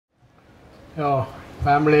Yo,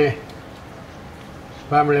 family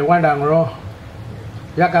wandang ro.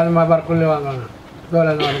 Ya kan mabar kuliwang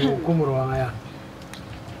dola no kumurwang ya.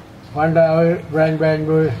 Wanda brand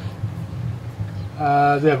boy.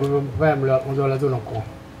 Dia ku family ko dola tu noko.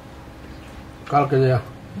 Kal ke ya.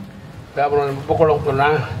 Ya bro pokolong tu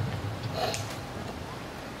na.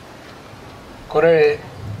 Kore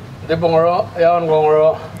de bongro ya on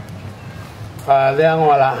gongro. Dia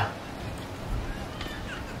ngola.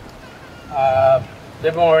 Dia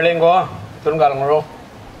pengoling ko, tunggal ngoro,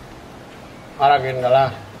 arakin gala.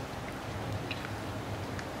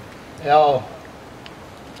 Yao,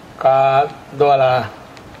 ka doala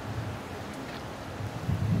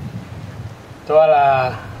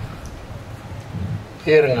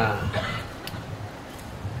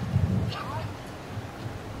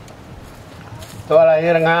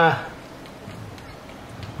irnga,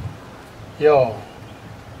 yo,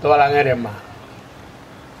 doala ngerema.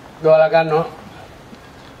 Doala kano,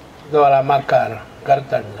 doala makar,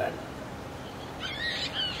 kartangan.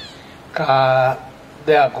 Ka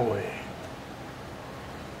deakui.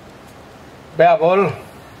 Beabol,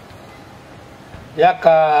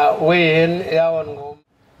 yaka win yawan.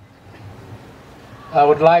 I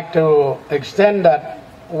would like to extend that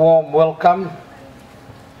warm welcome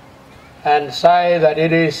and say that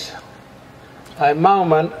it is a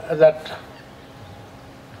moment that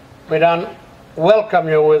we don't welcome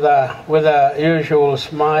you with a usual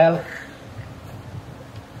smile.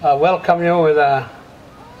 Welcome you with a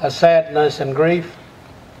sadness and grief.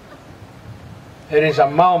 It is a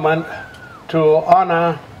moment to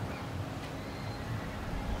honor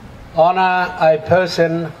a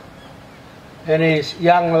person in his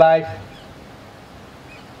young life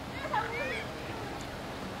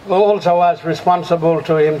who also was responsible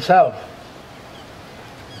to himself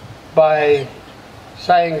by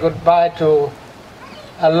saying goodbye to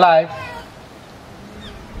a life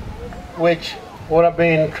which would have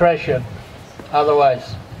been treasured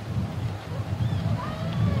otherwise.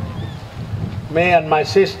 Me and my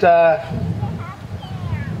sister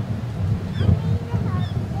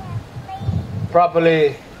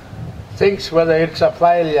probably thinks whether it's a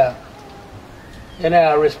failure in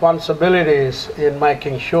our responsibilities in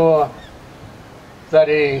making sure that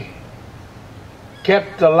he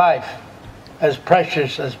kept the life as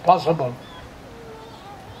precious as possible.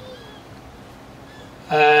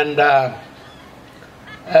 And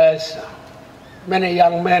as many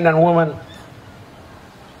young men and women,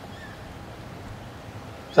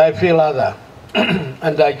 they feel other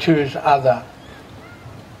and they choose other.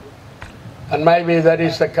 And maybe that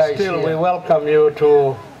is the case. Still, we welcome you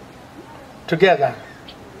to together.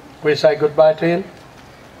 We say goodbye to him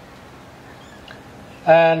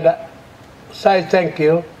and say thank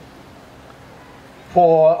you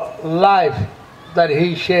for life that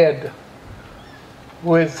he shared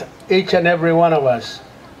with each and every one of us.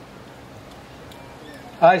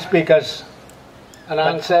 I speak as an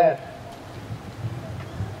uncle.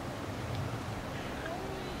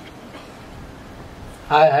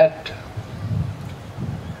 I had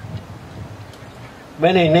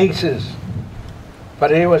many nieces, but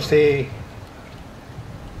he was the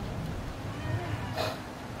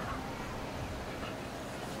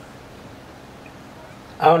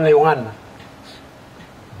only one,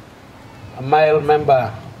 a male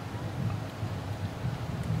member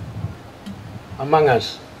among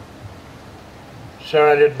us,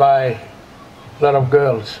 surrounded by a lot of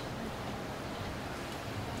girls.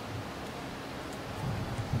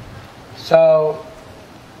 So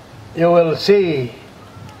you will see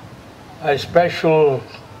a special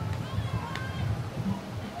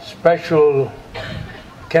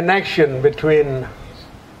connection between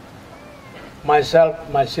myself,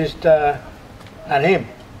 my sister, and him.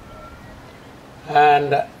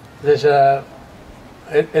 And there's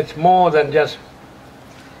it's more than just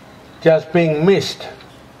being missed.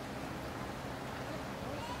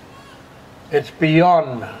 It's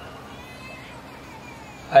beyond,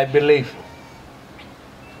 I believe.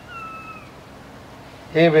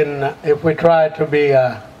 Even if we try to be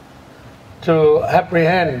to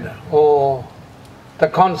apprehend or the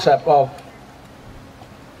concept of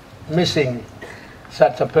missing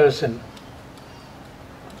such a person,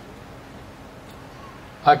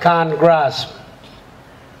 I can't grasp.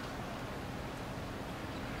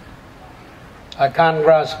 I can't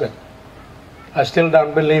grasp it. I still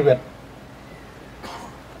don't believe it.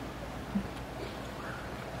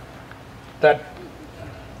 That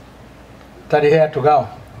he had to go.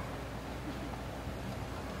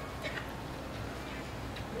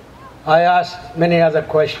 I asked many other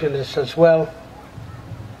questions as well,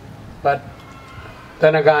 but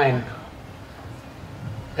then again,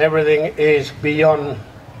 everything is beyond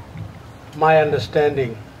my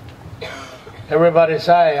understanding. Everybody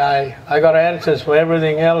say, I got answers for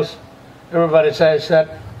everything else. Everybody says that,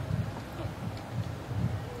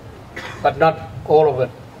 but not all of it.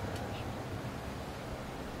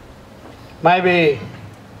 Maybe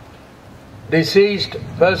deceased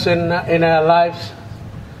person in our lives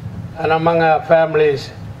and among our families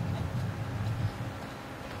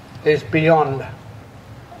is beyond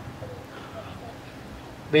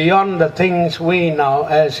the things we know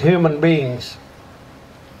as human beings.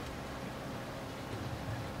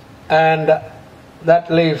 And that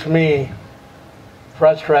leaves me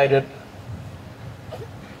frustrated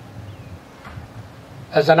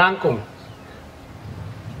as an uncle,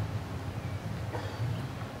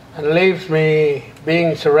 and leaves me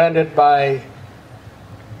being surrounded by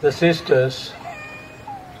the sisters,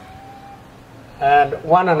 and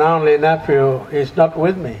one and only nephew is not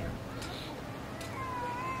with me.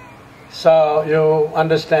 So you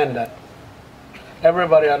understand that.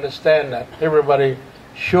 Everybody understand that. Everybody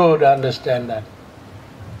should understand that.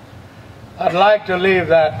 I'd like to leave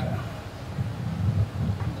that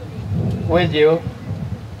with you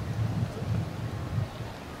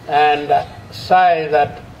and say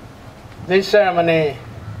that this ceremony,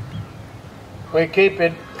 we keep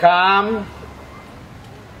it calm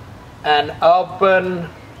and open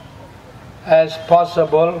as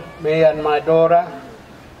possible, me and my daughter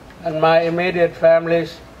and my immediate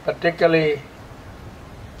families, particularly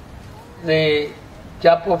the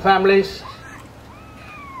Japu families,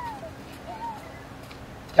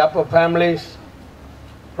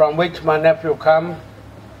 from which my nephew come,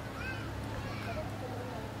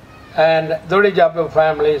 and Duri Japu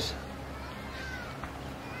families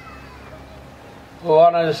who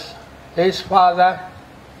honors his father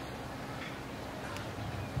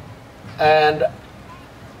and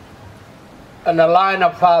a line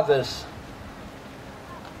of fathers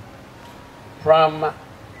from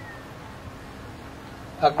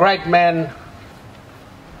a great man,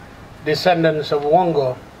 descendants of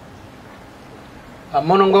Mununggurr, a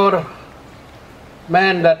Mununggurr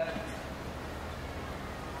man that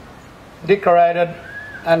decorated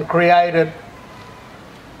and created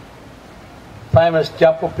famous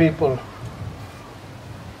Japu people.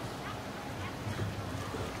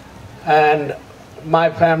 And my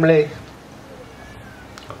family,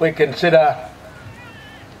 we consider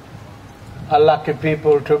a lucky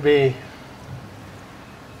people to be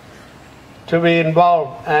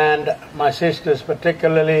involved, and my sisters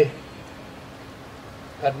particularly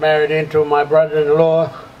that married into my brother-in-law,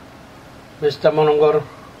 Mr. Mununggurr,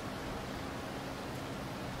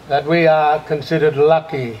 that we are considered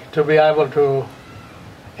lucky to be able to,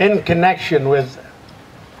 in connection with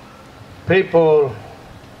people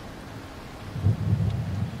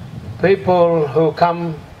who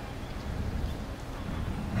come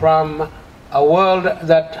from a world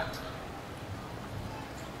that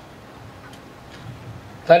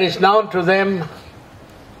is known to them,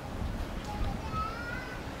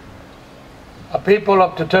 a people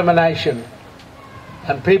of determination,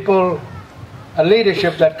 and a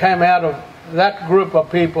leadership that came out of that group of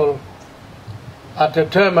people are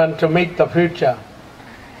determined to meet the future.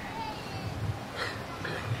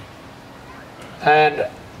 And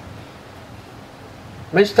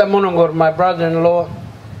Mr. Mununggurr, my brother-in-law,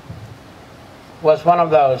 was one of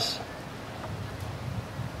those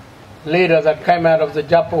leaders that came out of the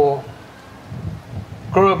Japu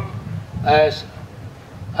group as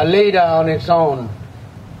a leader on its own,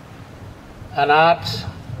 an arts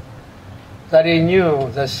that he knew,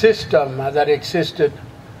 the system that existed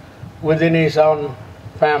within his own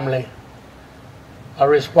family, a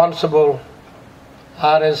responsible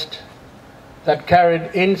artist that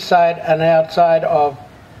carried inside and outside of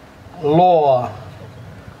law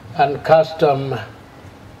and custom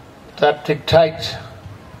that dictates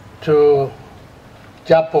to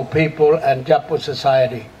Japu people and Japu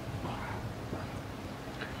society.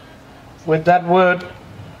 With that word,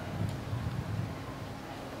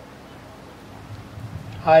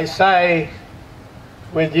 I say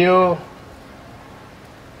with you,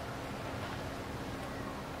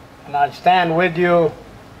 and I stand with you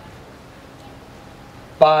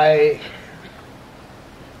by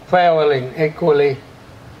farewelling equally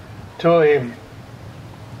to him.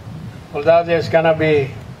 Although there's going to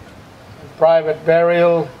be a private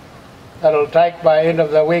burial that will take by end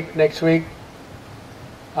of the week, next week,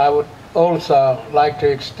 I would also like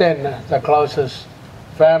to extend the closest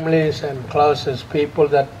families and closest people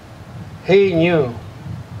that he knew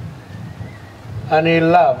and he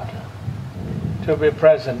loved to be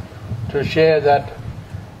present, to share that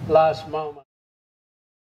last moment.